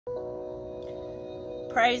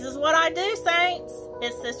Praise is what I do, saints.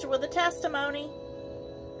 It's Sister with a testimony.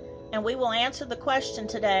 And we will answer the question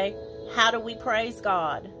today, how do we praise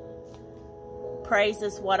God? Praise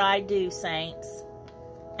is what I do, saints.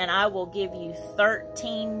 And I will give you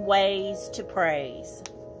 13 ways to praise.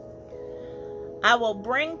 I will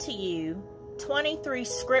bring to you 23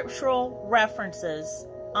 scriptural references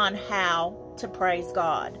on how to praise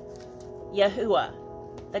God. Yahuwah,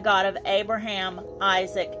 the God of Abraham,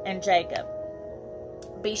 Isaac, and Jacob.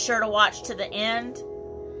 Be sure to watch to the end.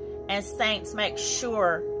 And saints, make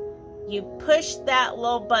sure you push that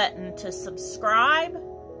little button to subscribe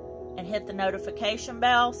and hit the notification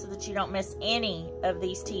bell so that you don't miss any of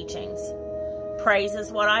these teachings. Praise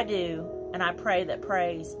is what I do, and I pray that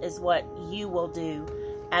praise is what you will do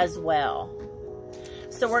as well.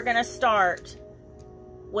 So we're going to start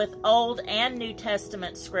with Old and New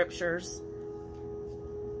Testament scriptures.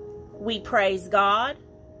 We praise God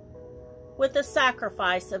with the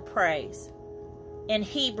sacrifice of praise. In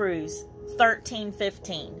Hebrews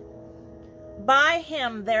 13:15. By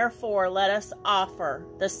him, therefore, let us offer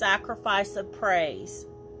the sacrifice of praise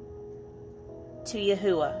to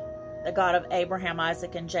Yahuwah, the God of Abraham,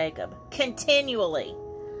 Isaac, and Jacob, continually.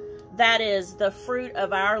 That is the fruit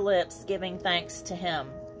of our lips giving thanks to him.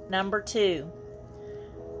 Number 2,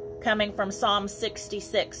 coming from Psalm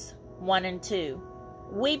 66, 1 and 2.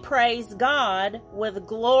 We praise God with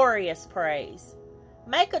glorious praise.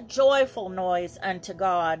 Make a joyful noise unto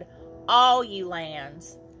God, all you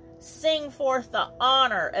lands. Sing forth the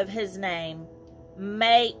honor of his name.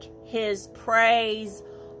 Make his praise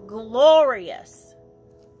glorious.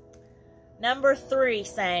 Number 3,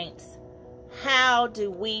 saints. How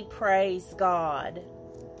do we praise God?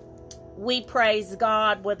 We praise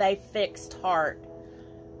God with a fixed heart.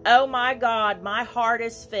 Oh my God, my heart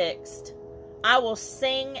is fixed. I will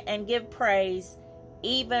sing and give praise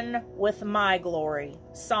even with my glory.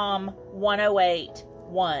 Psalm 108,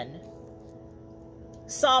 1.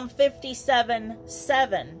 Psalm 57,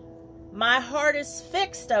 7. My heart is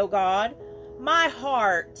fixed, O God. My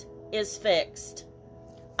heart is fixed.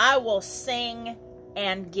 I will sing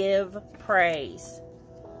and give praise.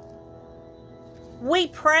 We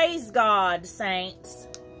praise God, saints,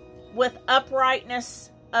 with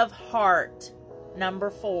uprightness of heart. Number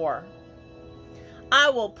 4. I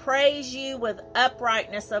will praise you with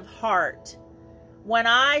uprightness of heart when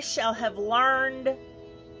I shall have learned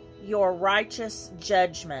your righteous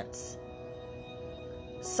judgments.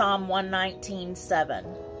 Psalm 119, 7.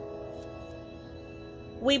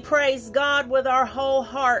 We praise God with our whole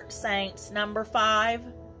heart, saints. Number 5,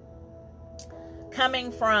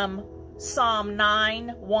 coming from Psalm 9,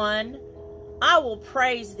 1. I will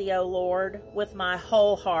praise thee, O Lord, with my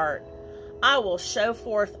whole heart. I will show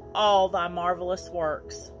forth all thy marvelous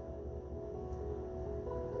works.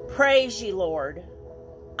 Praise ye, Lord.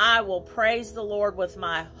 I will praise the Lord with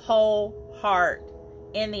my whole heart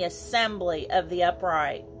in the assembly of the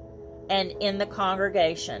upright and in the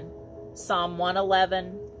congregation. Psalm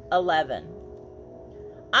 111, 11.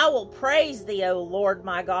 I will praise thee, O Lord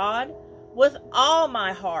my God, with all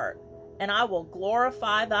my heart, and I will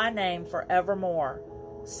glorify thy name forevermore.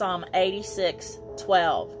 Psalm 86,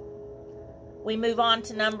 12. We move on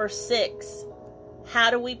to number 6. How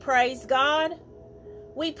do we praise God?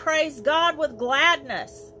 We praise God with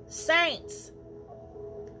gladness. Saints,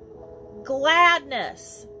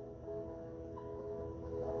 gladness.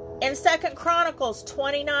 In 2 Chronicles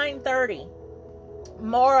 29:30,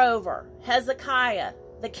 moreover, Hezekiah,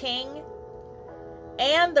 the king,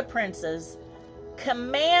 and the princes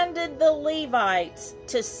commanded the Levites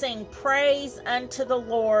to sing praise unto the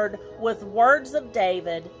Lord with words of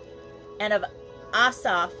David and of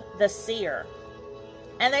Asaph the seer.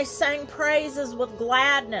 And they sang praises with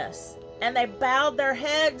gladness, and they bowed their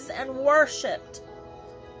heads and worshipped.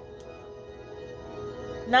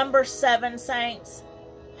 Number 7, saints.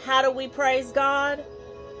 How do we praise God?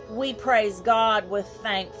 We praise God with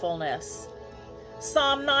thankfulness.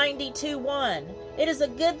 Psalm 92, 1. It is a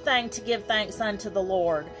good thing to give thanks unto the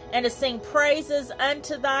Lord, and to sing praises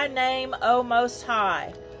unto thy name, O Most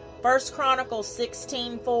High. 1 Chronicles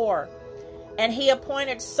 16, 4. And he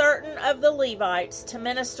appointed certain of the Levites to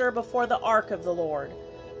minister before the ark of the Lord,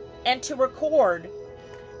 and to record,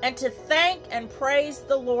 and to thank and praise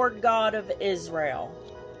the Lord God of Israel.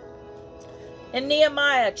 In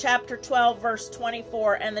Nehemiah chapter 12, verse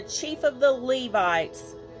 24, and the chief of the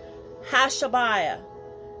Levites, Hashabiah,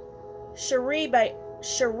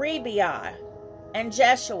 Sherebiah, and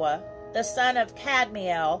Jeshua, the son of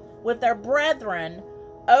Kadmiel, with their brethren,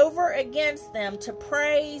 over against them to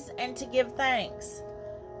praise and to give thanks,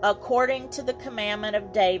 according to the commandment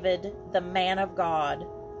of David, the man of God.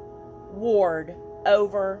 Ward,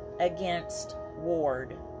 over against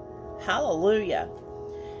Ward. Hallelujah.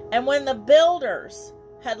 And when the builders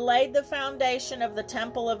had laid the foundation of the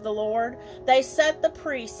temple of the Lord, they set the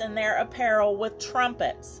priests in their apparel with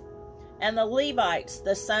trumpets, and the Levites,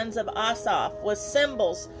 the sons of Asaph, with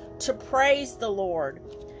cymbals to praise the Lord,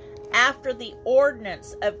 after the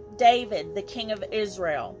ordinance of David, the king of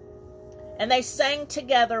Israel. And they sang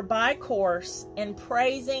together by course in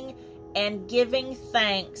praising and giving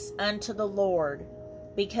thanks unto the Lord,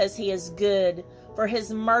 because he is good, for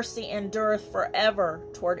his mercy endureth forever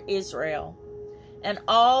toward Israel. And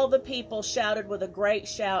all the people shouted with a great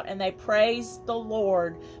shout, and they praised the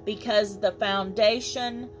Lord, because the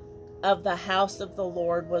foundation of the house of the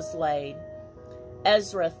Lord was laid.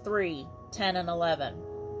 Ezra 3:10 and 11.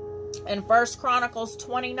 In 1 Chronicles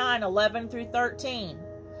 29:11 through 13,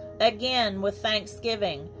 again with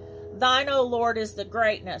thanksgiving, Thine, O Lord, is the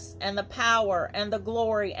greatness, and the power, and the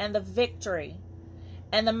glory, and the victory,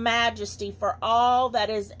 and the majesty, for all that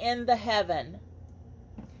is in the heaven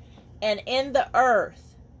and in the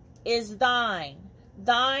earth is thine.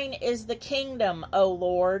 Thine is the kingdom, O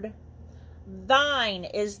Lord. Thine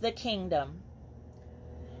is the kingdom.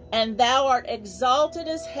 And thou art exalted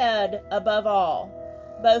as head above all.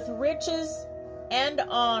 Both riches and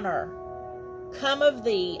honor come of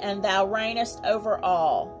thee, and thou reignest over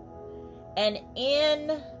all. And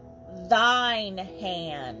in thine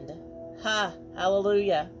hand,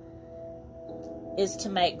 hallelujah, is to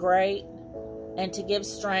make great and to give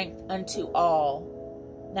strength unto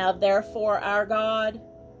all. Now therefore, our God,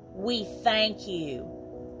 we thank you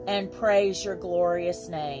and praise your glorious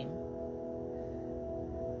name.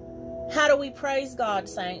 How do we praise God,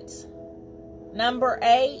 saints? Number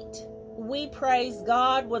 8, we praise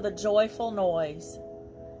God with a joyful noise.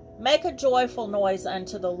 Make a joyful noise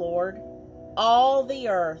unto the Lord. All the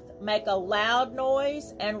earth, make a loud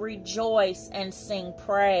noise and rejoice and sing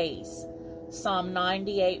praise. Psalm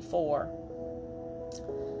 98:4.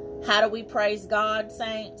 How do we praise God,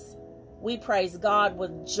 saints? We praise God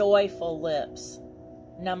with joyful lips.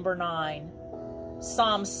 Number 9,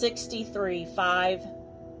 Psalm 63:5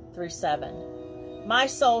 through 7. My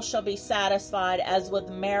soul shall be satisfied as with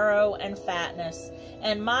marrow and fatness,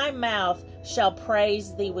 and my mouth shall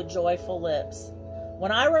praise thee with joyful lips.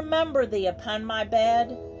 When I remember thee upon my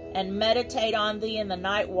bed, and meditate on thee in the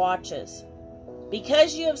night watches.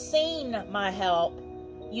 Because you have seen my help,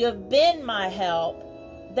 you have been my help,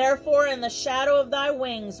 therefore in the shadow of thy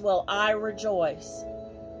wings will I rejoice.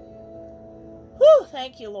 Whew,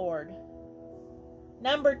 thank you, Lord.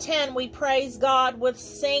 Number 10, we praise God with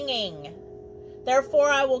singing. Therefore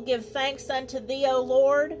I will give thanks unto thee, O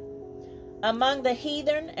Lord, among the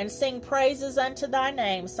heathen, and sing praises unto thy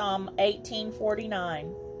name. Psalm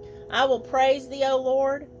 18:49. I will praise thee, O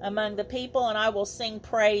Lord, among the people, and I will sing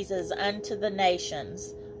praises unto the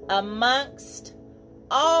nations. Amongst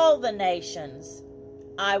all the nations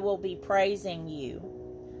I will be praising you.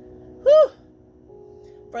 Whew!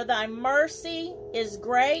 For thy mercy is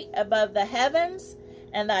great above the heavens,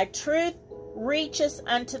 and thy truth reaches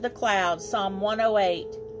unto the clouds. Psalm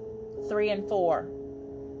 108:3 and 4.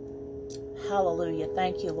 Hallelujah.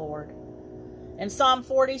 Thank you, Lord. In Psalm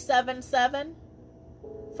 47:7,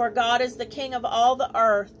 for God is the King of all the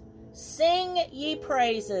earth. Sing ye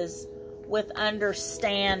praises with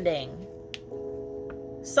understanding.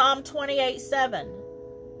 Psalm 28:7,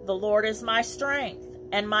 the Lord is my strength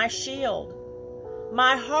and my shield.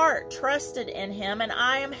 My heart trusted in him, and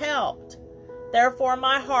I am helped. Therefore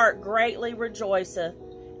my heart greatly rejoiceth,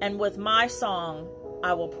 and with my song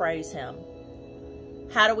I will praise him.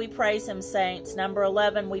 How do we praise him, saints? Number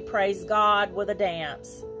 11, we praise God with a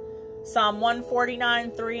dance. Psalm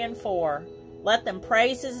 149:3 and 4. Let them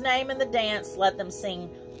praise his name in the dance. Let them sing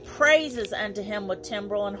praises unto him with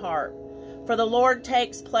timbrel and harp. For the Lord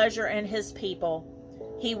takes pleasure in his people.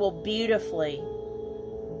 He will beautifully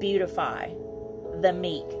beautify the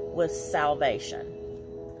meek with salvation.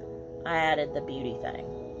 I added the beauty thing.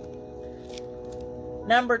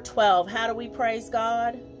 Number 12, how do we praise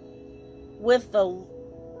God? With the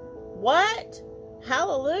what?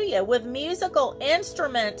 Hallelujah. With musical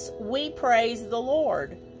instruments, we praise the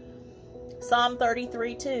Lord. Psalm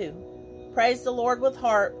 33:2. Praise the Lord with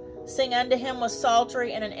harp. Sing unto him with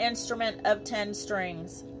psaltery and an instrument of 10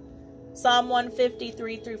 strings. Psalm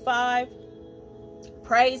 153:5.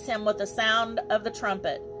 Praise him with the sound of the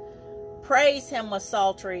trumpet. Praise him with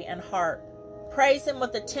psaltery and harp. Praise him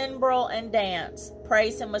with the timbrel and dance.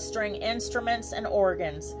 Praise him with string instruments and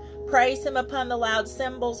organs. Praise him upon the loud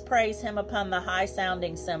cymbals. Praise him upon the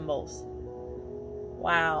high-sounding cymbals.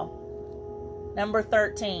 Wow. Number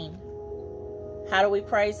 13. How do we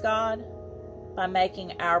praise God? By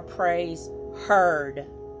making our praise heard.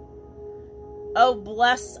 Oh,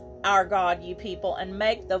 bless our God, you people, and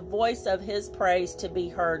make the voice of his praise to be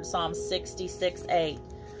heard. Psalm 66:8.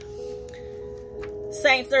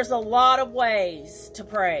 Saints, there's a lot of ways to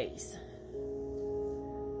praise.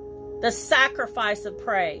 The sacrifice of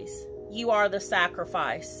praise. You are the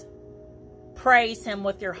sacrifice. Praise him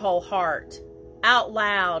with your whole heart, out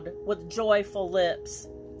loud, with joyful lips,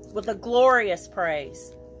 with a glorious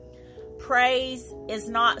praise. Praise is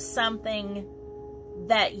not something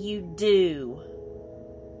that you do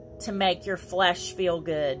to make your flesh feel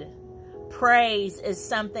good. Praise is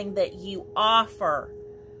something that you offer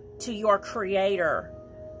to your Creator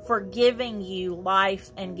for giving you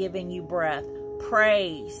life and giving you breath.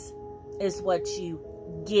 Praise is what you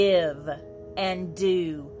give and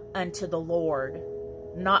do unto the Lord,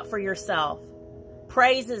 not for yourself.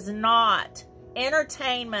 Praise is not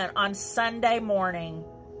entertainment on Sunday morning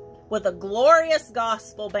with a glorious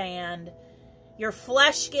gospel band, your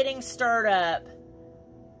flesh getting stirred up.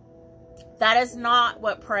 That is not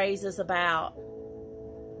what praise is about.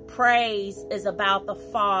 Praise is about the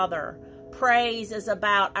Father. Praise is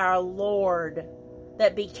about our Lord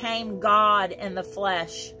that became God in the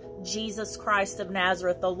flesh, Jesus Christ of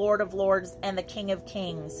Nazareth, the Lord of Lords and the King of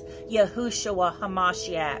Kings, Yahushua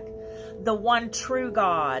HaMashiach, the one true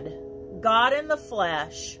God, God in the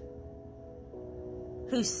flesh,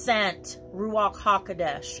 who sent Ruach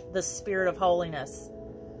HaKodesh, the Spirit of holiness.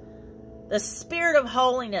 The Spirit of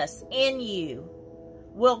holiness in you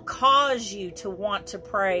will cause you to want to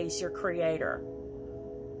praise your Creator,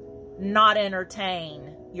 not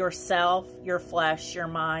entertain yourself, your flesh, your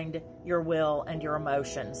mind, your will, and your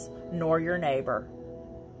emotions, nor your neighbor.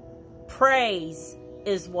 Praise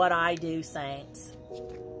is what I do, saints.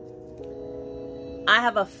 I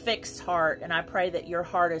have a fixed heart, and I pray that your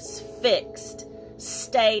heart is fixed,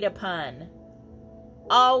 stayed upon,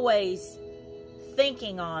 always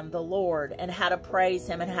thinking on the Lord and how to praise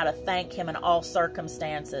him and how to thank him in all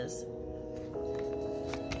circumstances.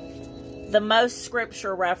 The most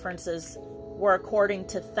scripture references were according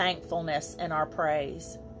to thankfulness in our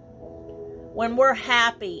praise. When we're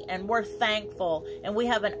happy and we're thankful and we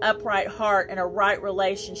have an upright heart and a right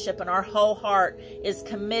relationship and our whole heart is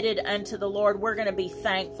committed unto the Lord, we're going to be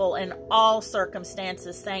thankful in all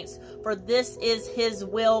circumstances, saints, for this is his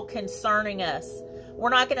will concerning us. We're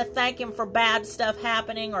not going to thank him for bad stuff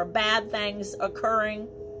happening or bad things occurring,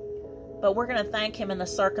 but we're going to thank him in the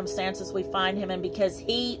circumstances we find him in because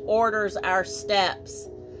he orders our steps.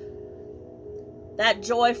 That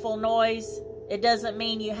joyful noise, it doesn't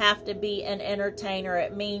mean you have to be an entertainer.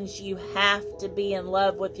 It means you have to be in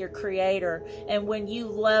love with your Creator. And when you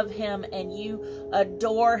love him and you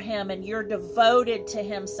adore him and you're devoted to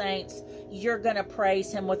him, saints, you're going to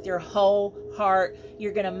praise him with your whole heart.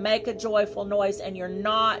 You're going to make a joyful noise, and you're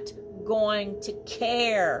not going to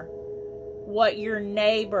care what your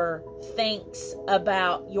neighbor thinks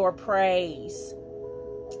about your praise,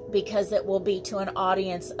 because it will be to an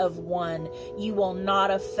audience of one. You will not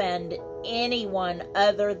offend anyone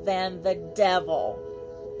other than the devil.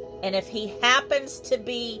 And if he happens to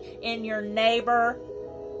be in your neighbor,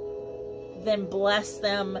 then bless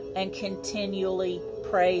them and continually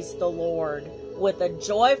praise the Lord with a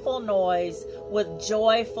joyful noise, with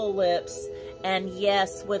joyful lips, and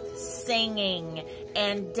yes, with singing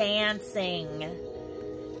and dancing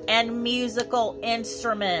and musical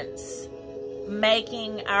instruments,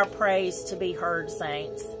 making our praise to be heard,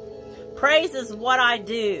 saints. Praise is what I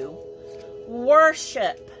do.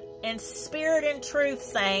 Worship in spirit and truth,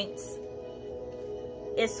 saints,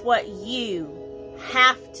 is what you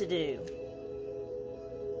have to do.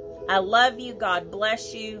 I love you. God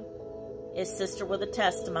bless you. It's Sister with a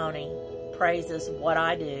Testimony. Praise is what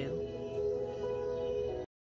I do.